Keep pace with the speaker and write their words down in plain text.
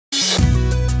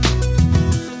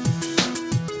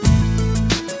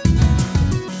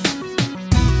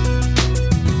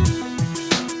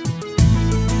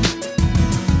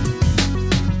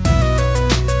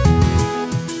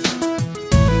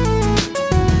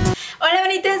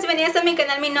bienvenidos a mi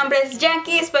canal, mi nombre es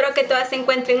Jackie, espero que todas se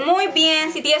encuentren muy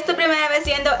bien. Si es tu primera vez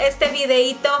viendo este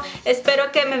videito,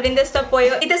 espero que me brindes tu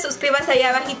apoyo y te suscribas allá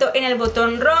abajito en el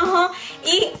botón rojo.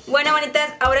 Y bueno,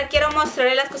 bonitas, ahora quiero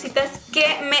mostrarles las cositas que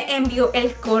me envió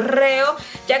el correo.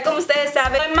 Ya como ustedes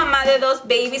saben, soy mamá de 2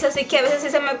 babies, así que a veces sí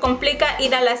se me complica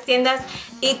ir a las tiendas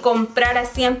y comprar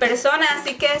así en persona.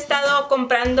 Así que he estado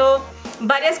comprando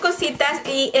varias cositas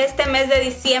y este mes de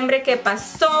diciembre que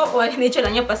pasó, o he dicho el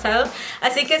año pasado,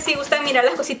 así que si gustan mirar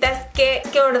las cositas que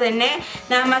ordené,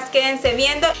 nada más quédense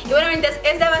viendo. Y bueno,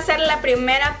 esta va a ser la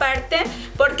primera parte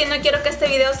porque no quiero que este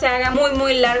video se haga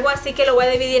muy largo, así que lo voy a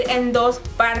dividir en 2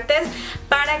 partes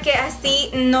para que así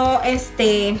no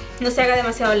se haga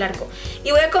demasiado largo.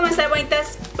 Y voy a comenzar,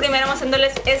 bonitas, primero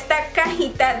mostrándoles esta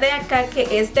cajita de acá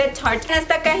que es de Tarte. En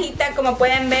esta cajita, como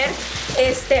pueden ver,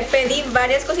 pedí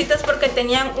varias cositas porque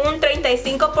tenían un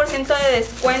 35% de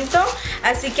descuento,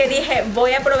 así que dije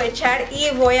voy a aprovechar y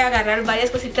voy a agarrar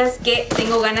varias cositas que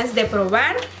tengo ganas de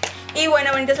probar. Y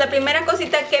bueno, bonitas, la primera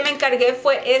cosita que me encargué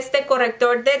fue este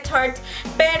corrector de Tarte,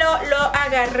 pero lo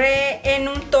agarré en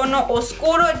un tono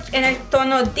oscuro, en el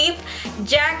tono deep,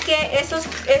 ya que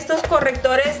estos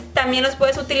correctores también los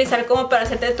puedes utilizar como para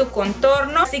hacerte tu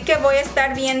contorno. Así que voy a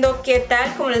estar viendo qué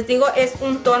tal. Como les digo, es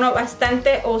un tono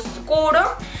bastante oscuro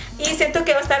y siento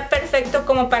que va a estar perfecto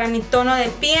como para mi tono de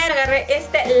piel. Agarré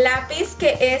este lápiz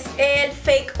que es el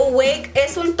Fake Awake.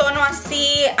 Es un tono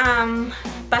así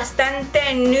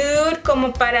bastante nude,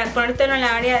 como para ponértelo en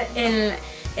la área, en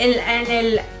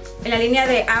la línea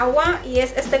de agua. Y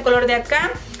es este color de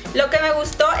acá. Lo que me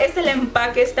gustó es el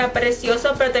empaque, está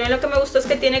precioso, pero también lo que me gustó es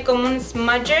que tiene como un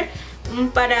smudger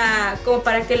como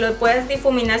para que lo puedas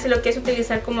difuminar si lo quieres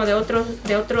utilizar como de otra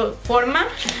forma.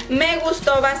 Me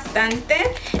gustó bastante.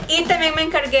 Y también me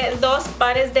encargué 2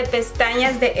 pares de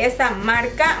pestañas de esa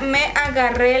marca. Me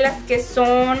agarré las que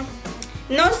son,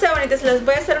 no sé, bonitas, les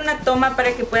voy a hacer una toma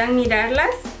para que puedan mirarlas.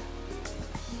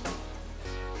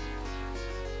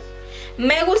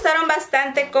 Me gustaron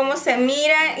bastante cómo se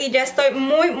miran y ya estoy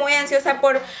muy ansiosa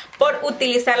por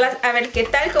utilizarlas, a ver qué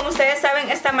tal. Como ustedes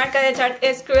saben, esta marca de Tarte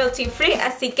es cruelty free,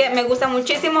 así que me gusta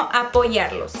muchísimo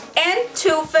apoyarlos. En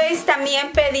Too Faced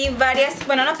también pedí varias,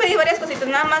 bueno, no pedí varias cositas,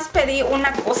 nada más pedí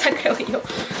una cosa, creo yo.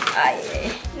 Ay,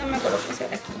 no me acuerdo qué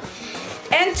era aquí.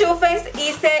 En Too Faced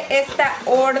hice esta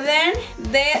orden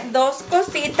de 2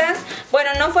 cositas.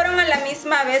 Bueno, no fueron a la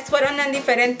misma vez, fueron en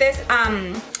diferentes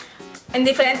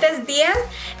días.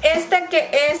 Esta que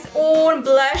es un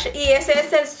blush y ese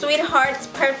es el Sweetheart's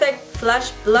Perfect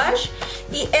Flush Blush.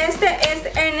 Y este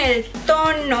es en el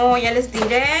tono, ya les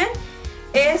diré,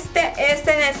 este es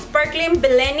en el Sparkling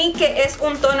Blenny, que es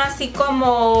un tono así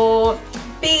como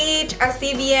peach,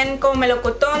 así bien como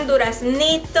melocotón,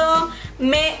 duraznito.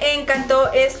 Me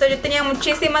encantó esto, yo tenía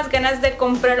muchísimas ganas de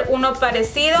comprar uno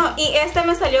parecido y este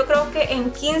me salió creo que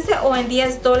en 15 o en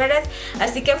 10 dólares,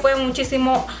 así que fue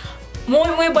muchísimo,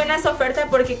 muy buena esa oferta,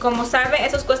 porque como saben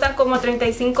esos cuestan como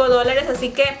 35 dólares, así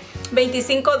que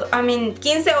 15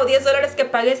 o 10 dólares que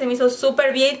pagué se me hizo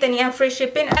súper bien y tenía free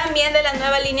shipping. También de la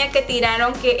nueva línea que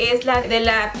tiraron, que es la de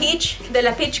la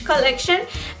Peach Collection,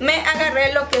 me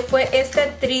agarré lo que fue este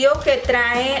trío que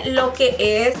trae lo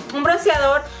que es un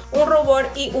bronceador, un rubor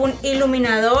y un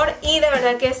iluminador, y de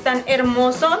verdad que están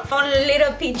hermosos. Son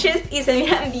little peaches y se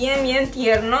miran bien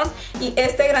tiernos, y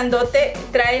este grandote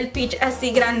trae el peach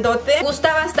así grandote. Me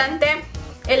gusta bastante,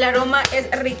 el aroma es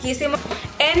riquísimo.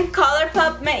 En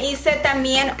ColourPop me hice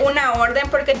también una orden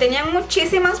porque tenían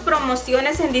muchísimas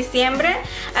promociones en diciembre,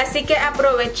 así que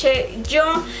aproveché.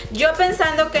 Yo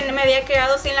pensando que me había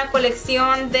quedado sin la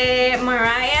colección de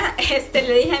Mariah,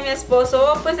 le dije a mi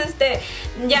esposo, pues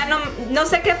ya no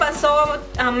sé qué pasó.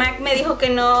 Mac me dijo que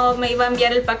no me iba a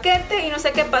enviar el paquete y no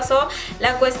sé qué pasó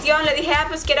la cuestión. Le dije,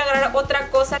 pues quiero agarrar otra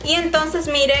cosa, y entonces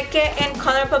miré que en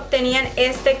ColourPop tenían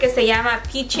este que se llama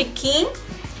Peachy King.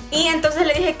 Y entonces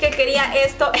le dije que quería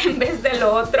esto en vez de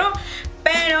lo otro,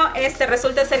 pero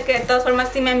resulta ser que de todas formas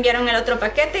sí me enviaron el otro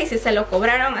paquete y sí se lo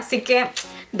cobraron, así que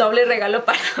doble regalo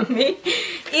para mí.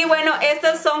 Y bueno,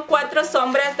 estas son 4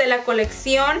 sombras de la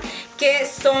colección, que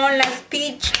son las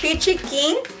Peachy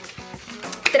King.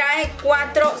 Trae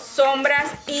 4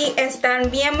 sombras y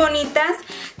están bien bonitas.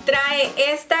 Trae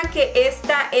esta, que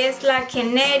esta es la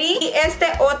Canary, y este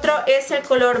otro es el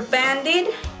color Bandit,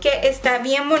 que está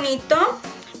bien bonito.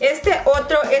 Este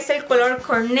otro es el color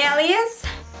Cornelius.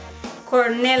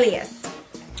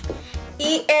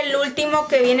 Y el último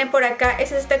que viene por acá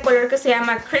es este color que se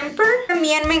llama Crimper.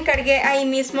 También me encargué ahí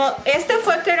mismo. Este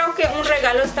fue, creo que un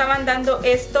regalo, estaban dando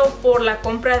esto por la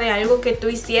compra de algo que tú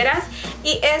hicieras.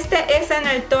 Y este es en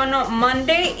el tono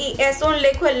Monday y es un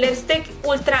liquid lipstick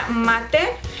ultra mate.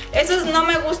 Esos no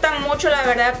me gustan mucho, la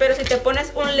verdad, pero si te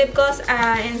pones un lip gloss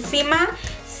encima,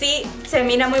 sí se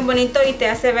mira muy bonito y te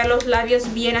hace ver los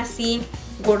labios bien así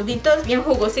gorditos, bien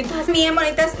jugositos, bien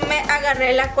bonitas. Me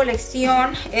agarré la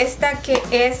colección esta que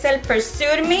es el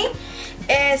Pursue Me.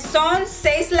 Son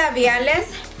 6 labiales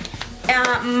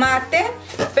mate,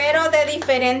 pero de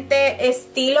diferente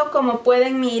estilo, como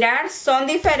pueden mirar. Son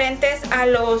diferentes a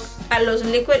los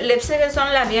liquid lipstick, que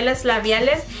son labiales.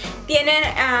 Tienen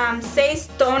 6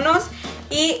 tonos.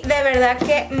 Y de verdad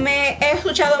que me he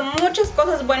escuchado muchas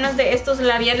cosas buenas de estos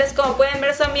labiales. Como pueden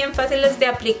ver, son bien fáciles de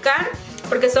aplicar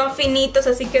porque son finitos,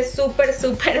 así que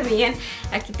súper bien.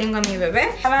 Aquí tengo a mi bebé.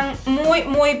 Estaban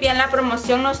muy bien, la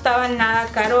promoción no estaba nada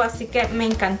caro, así que me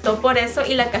encantó por eso.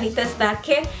 Y la cajita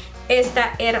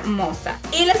está hermosa.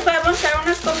 Y les voy a mostrar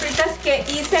unas compritas que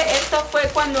hice. Esto fue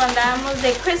cuando andábamos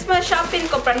de Christmas shopping,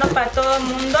 comprando para todo el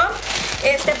mundo.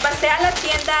 Pasé a la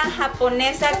tienda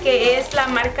japonesa que es la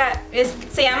marca,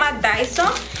 se llama Daiso.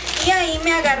 Y ahí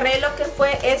me agarré lo que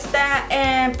fue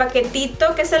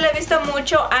paquetito que se le he visto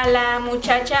mucho a la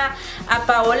muchacha, a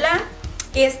Paola.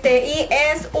 Y es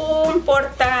un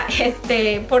porta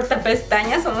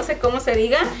pestañas, o no sé cómo se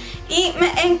diga. Y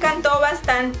me encantó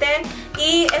bastante.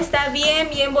 Y está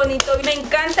bien bonito. Me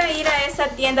encanta ir a esa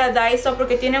tienda Daiso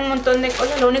porque tiene un montón de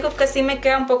cosas. Lo único que sí me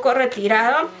queda un poco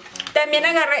retirado. También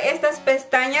agarré estas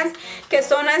pestañas que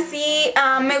son así,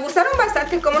 me gustaron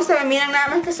bastante cómo se ven, miren, nada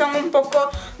más que son un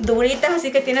poco duritas,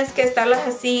 así que tienes que estarlas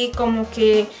así como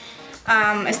que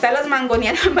estarlas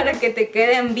mangoneando para que te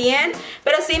queden bien.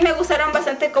 Pero sí me gustaron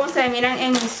bastante cómo se miran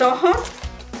en mis ojos.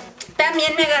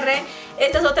 También me agarré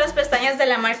estas otras pestañas de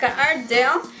la marca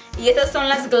Ardell. Y estas son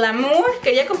las Glamour.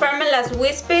 Quería comprarme las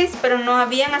Wispies, pero no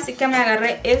habían, así que me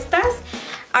agarré estas.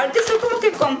 Ahorita son como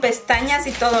que con pestañas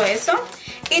y todo eso.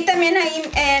 Y también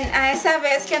ahí, a esa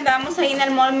vez que andábamos ahí en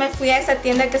el mall, me fui a esa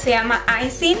tienda que se llama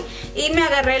Icing. Y me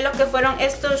agarré lo que fueron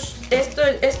estos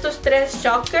 3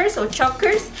 chokers.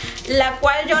 La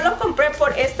cual yo lo compré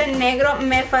por este negro,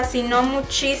 me fascinó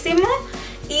muchísimo.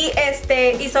 Y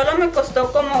solo me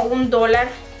costó como $1.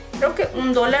 Creo que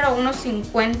 $1 o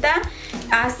 $1.50.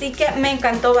 Así que me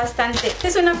encantó bastante. Esta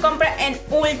es una compra en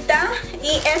Ulta.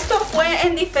 Y esto fue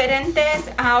en diferentes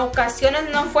ocasiones.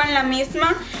 No fue en la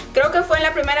misma. Creo que fue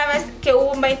la primera vez que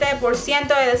hubo un 20%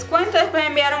 de descuento. Después me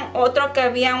enviaron otro que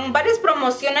había varias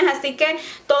promociones. Así que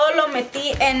todo lo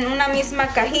metí en una misma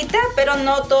cajita. Pero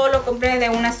no todo lo compré de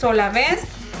una sola vez.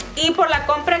 Y por la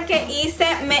compra que hice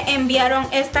me enviaron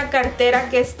esta cartera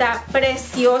que está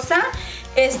preciosa.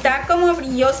 Está como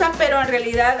brillosa, pero en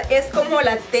realidad es como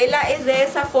la tela, es de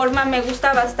esa forma, me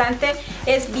gusta bastante.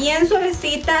 Es bien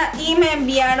suavecita y me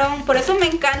enviaron, por eso me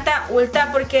encanta Ulta,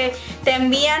 porque te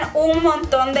envían un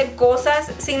montón de cosas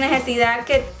sin necesidad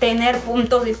que tener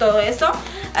puntos y todo eso.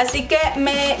 Así que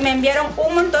me enviaron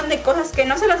un montón de cosas que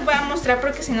no se las voy a mostrar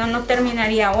porque si no, no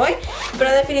terminaría hoy.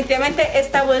 Pero definitivamente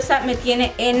esta bolsa me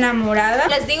tiene enamorada.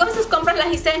 Les digo, estas compras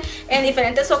las hice en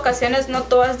diferentes ocasiones, no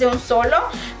todas de un solo.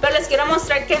 Pero les quiero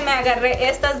mostrar que me agarré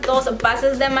estas 2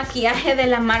 bases de maquillaje de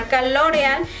la marca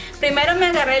L'Oreal. Primero me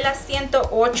agarré la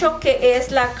 108, que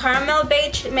es la Caramel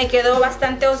Beige. Me quedó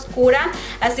bastante oscura,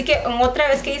 así que otra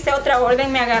vez que hice otra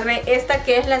orden me agarré esta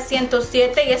que es la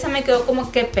 107 y esa me quedó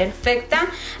como que perfecta.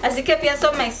 Así que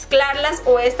pienso mezclarlas,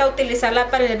 o esta utilizarla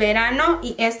para el verano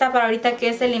y esta para ahorita que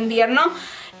es el invierno.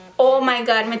 Oh my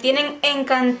god, me tienen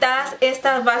encantadas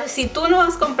estas bases. Si tú no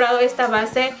has comprado esta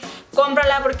base,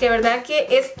 cómprala porque de verdad que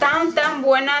es tan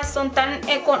buena. No son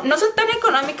tan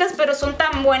económicas, pero son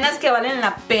tan buenas que valen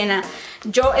la pena.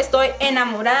 Yo estoy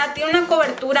enamorada. Tiene una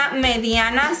cobertura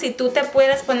mediana. Si tú te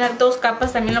puedes poner 2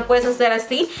 capas también lo puedes hacer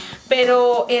así.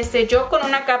 Pero yo con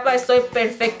una capa estoy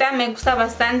perfecta. Me gusta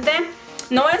bastante.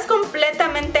 No es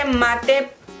completamente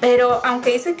mate, pero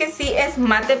aunque dice que sí es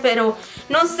mate, pero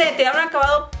no sé, te da un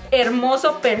acabado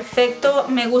hermoso, perfecto,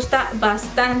 me gusta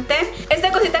bastante.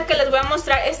 Esta cosita que les voy a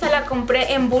mostrar, esta la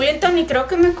compré en Burlington y creo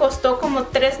que me costó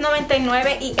como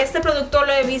 $3.99 y este producto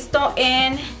lo he visto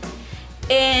en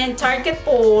Target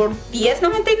por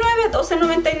 $10.99,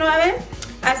 $12.99.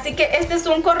 Así que este es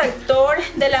un corrector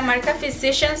de la marca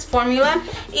Physicians Formula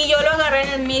y yo lo agarré en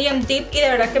el Medium Deep y de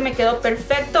verdad que me quedó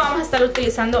perfecto. Vamos a estarlo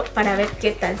utilizando para ver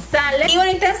qué tal sale. Y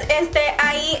bonitas,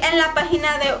 ahí en la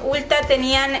página de Ulta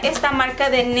tenían esta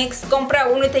marca de NYX, compra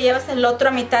uno y te llevas el otro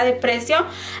a mitad de precio.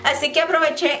 Así que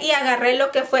aproveché y agarré lo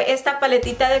que fue esta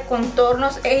paletita de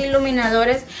contornos e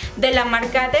iluminadores de la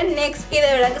marca de NYX y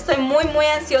de verdad que estoy muy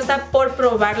ansiosa por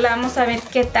probarla. Vamos a ver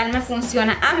qué tal me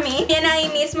funciona a mí. Bien, ahí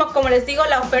mismo, como les digo,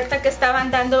 la oferta que estaban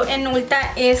dando en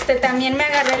Ulta, también me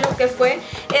agarré lo que fue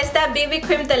esta BB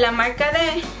Cream de la marca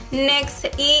de NYX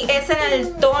y es en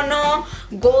el tono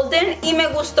Golden. Y me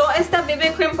gustó esta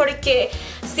BB Cream porque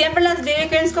siempre las BB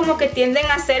Creams como que tienden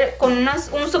a ser con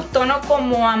un subtono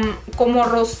como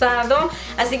rosado.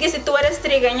 Así que si tú eres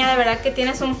trigueña, de verdad que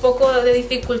tienes un poco de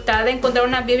dificultad de encontrar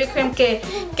una BB Cream que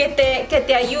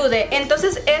te ayude.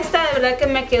 Entonces esta de verdad que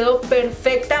me quedó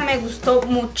perfecta, me gustó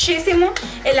muchísimo.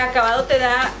 El acabado te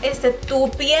da tu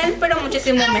piel pero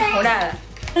muchísimo mejorada.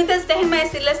 Entonces déjenme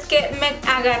decirles que me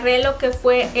agarré lo que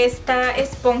fue esta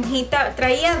esponjita.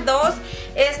 Traía dos.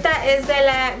 Esta es de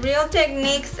la Real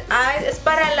Techniques. Es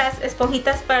para las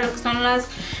esponjitas para lo que son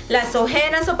las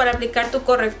ojeras o para aplicar tu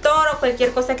corrector o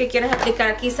cualquier cosa que quieras aplicar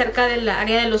aquí cerca del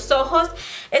área de los ojos.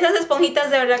 Estas esponjitas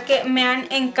de verdad que me han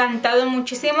encantado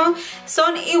muchísimo.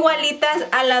 Son igualitas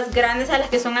a las grandes, a las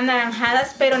que son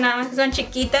anaranjadas, pero nada más que son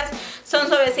chiquitas. Son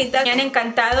suavecitas, me han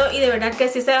encantado y de verdad que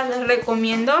sí se las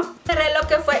recomiendo. Agarré lo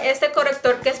que fue este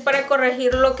corrector que es para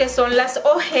corregir lo que son las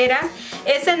ojeras.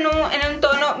 Es en un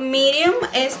tono medium.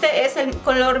 Este es el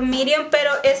color medium, pero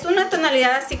es una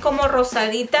tonalidad así como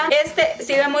rosadita.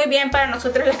 Sirve muy bien para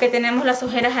nosotros las que tenemos las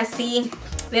ojeras así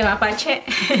de mapache.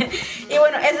 Y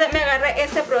bueno, me agarré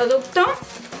ese producto.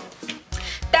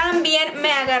 También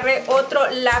me agarré otro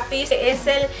lápiz, es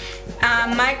el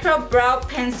Micro Brow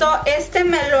Pencil.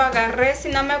 Me lo agarré, si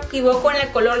no me equivoco, en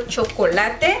el color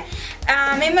chocolate.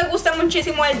 A mí me gusta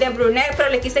muchísimo el de brunette, pero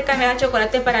le quise cambiar a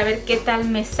chocolate para ver qué tal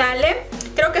me sale.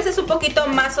 Creo que ese es un poquito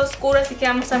más oscuro, así que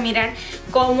vamos a mirar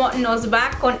cómo nos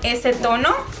va con ese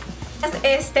tono.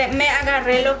 Me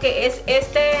agarré lo que es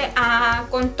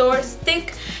contour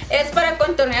stick. Es para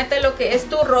contornearte lo que es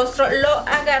tu rostro. Lo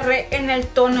agarré en el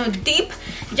tono deep,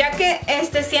 ya que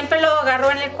siempre lo agarro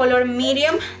en el color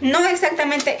medium. No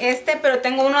exactamente pero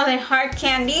tengo uno de Hard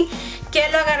Candy que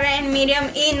lo agarré en medium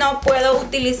y no puedo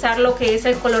utilizar lo que es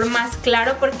el color más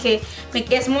claro porque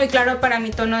es muy claro para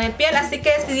mi tono de piel. Así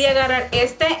que decidí agarrar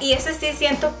y ese sí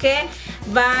siento que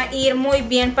va a ir muy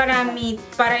bien para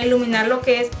iluminar lo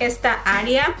que es esta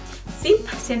área. Sí,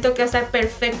 siento que va a estar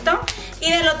perfecto.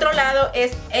 Y del otro lado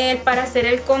es para hacer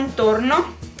el contorno.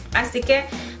 Así que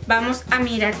vamos a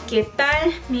mirar qué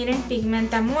tal. Miren,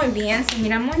 pigmenta muy bien, se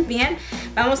mira muy bien.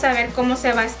 Vamos a ver cómo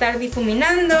se va a estar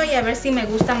difuminando y a ver si me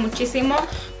gusta muchísimo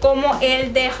como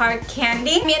el de Hard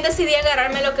Candy. También decidí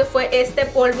agarrarme lo que fue este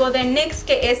polvo de NYX,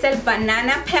 que es el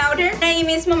Banana Powder. Ahí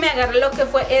mismo me agarré lo que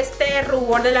fue este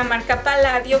rubor de la marca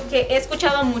Palladio, que he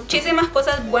escuchado muchísimas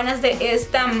cosas buenas de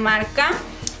esta marca.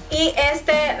 Y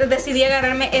decidí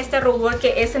agarrarme este rubor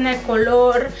que es en el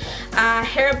color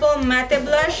Herbal Matte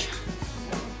Blush.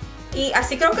 Y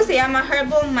así creo que se llama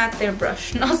Herbal Matte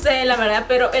Brush. No sé la verdad,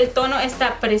 pero el tono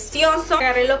está precioso.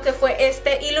 Agarré lo que fue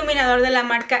este iluminador de la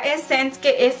marca Essence,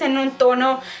 que es en un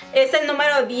tono, es el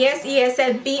número 10 y es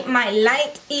el Be My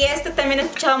Light. Y también he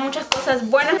escuchado muchas cosas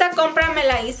buenas. Esta compra me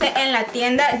la hice en la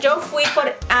tienda. Yo fui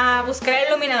a buscar el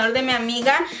iluminador de mi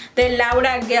amiga, de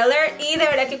Laura Geller. Y de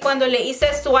verdad que cuando le hice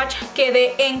swatch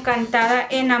quedé encantada,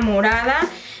 enamorada.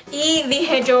 Y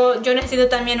dije yo necesito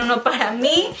también uno para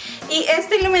mí. Y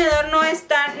este iluminador no es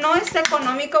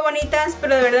económico, bonitas,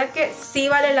 pero de verdad que sí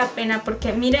vale la pena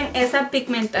porque miren esa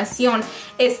pigmentación,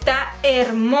 está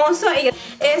hermoso. Y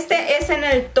este es en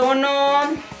el tono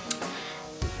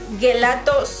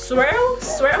Gelato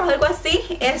Swirl, algo así.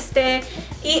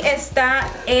 Y está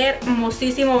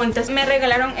hermosísimo. Entonces me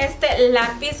regalaron este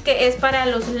lápiz que es para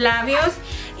los labios.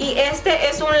 Y es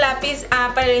un lápiz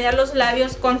para alinear los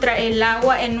labios contra el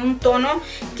agua en un tono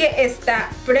que está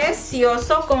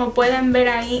precioso. Como pueden ver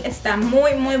ahí, está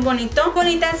muy muy bonito.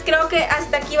 Bonitas, creo que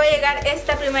hasta aquí va a llegar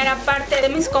esta primera parte de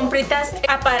mis compritas.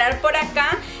 A parar por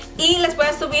acá. Y les voy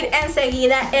a subir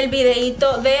enseguida el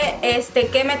videito de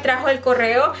que me trajo el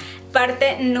correo,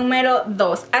 parte número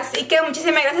 2. Así que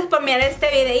muchísimas gracias por mirar este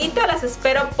videito. Las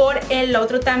espero por el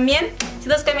otro también.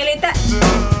 Besitos, Mielita.